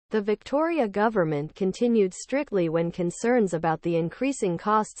The Victoria government continued strictly when concerns about the increasing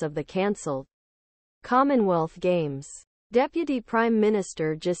costs of the cancelled Commonwealth Games. Deputy Prime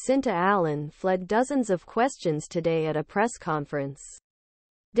Minister Jacinta Allan fled dozens of questions today at a press conference.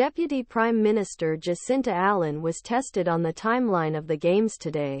 Deputy Prime Minister Jacinta Allan was tested on the timeline of the Games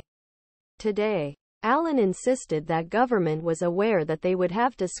today. Allan insisted that government was aware that they would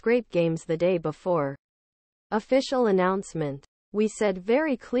have to scrape Games the day before. Official announcement. We said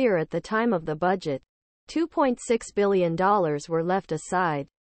very clear at the time of the budget. $2.6 billion were left aside.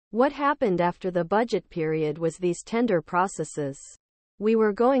 What happened after the budget period was these tender processes. We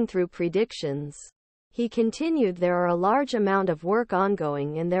were going through predictions. He continued, there are a large amount of work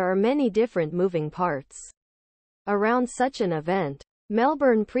ongoing and there are many different moving parts around such an event.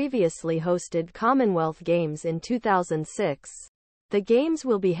 Melbourne previously hosted Commonwealth Games in 2006. The Games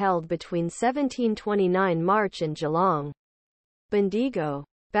will be held between 1729 March and Geelong, Bendigo,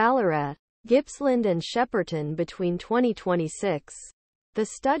 Ballarat, Gippsland and Shepparton between 2026. The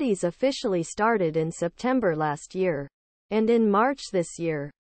studies officially started in September last year, and in March this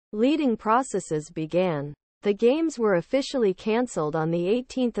year, leading processes began. The Games were officially cancelled on the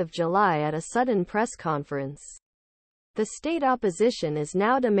 18th of July at a sudden press conference. The state opposition is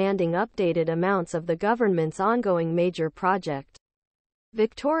now demanding updated amounts of the government's ongoing major project.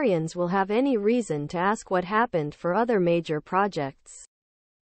 Victorians will have any reason to ask what happened for other major projects.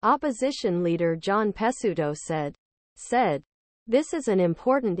 Opposition leader John Pesutto said, "This is an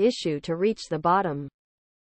important issue to reach the bottom."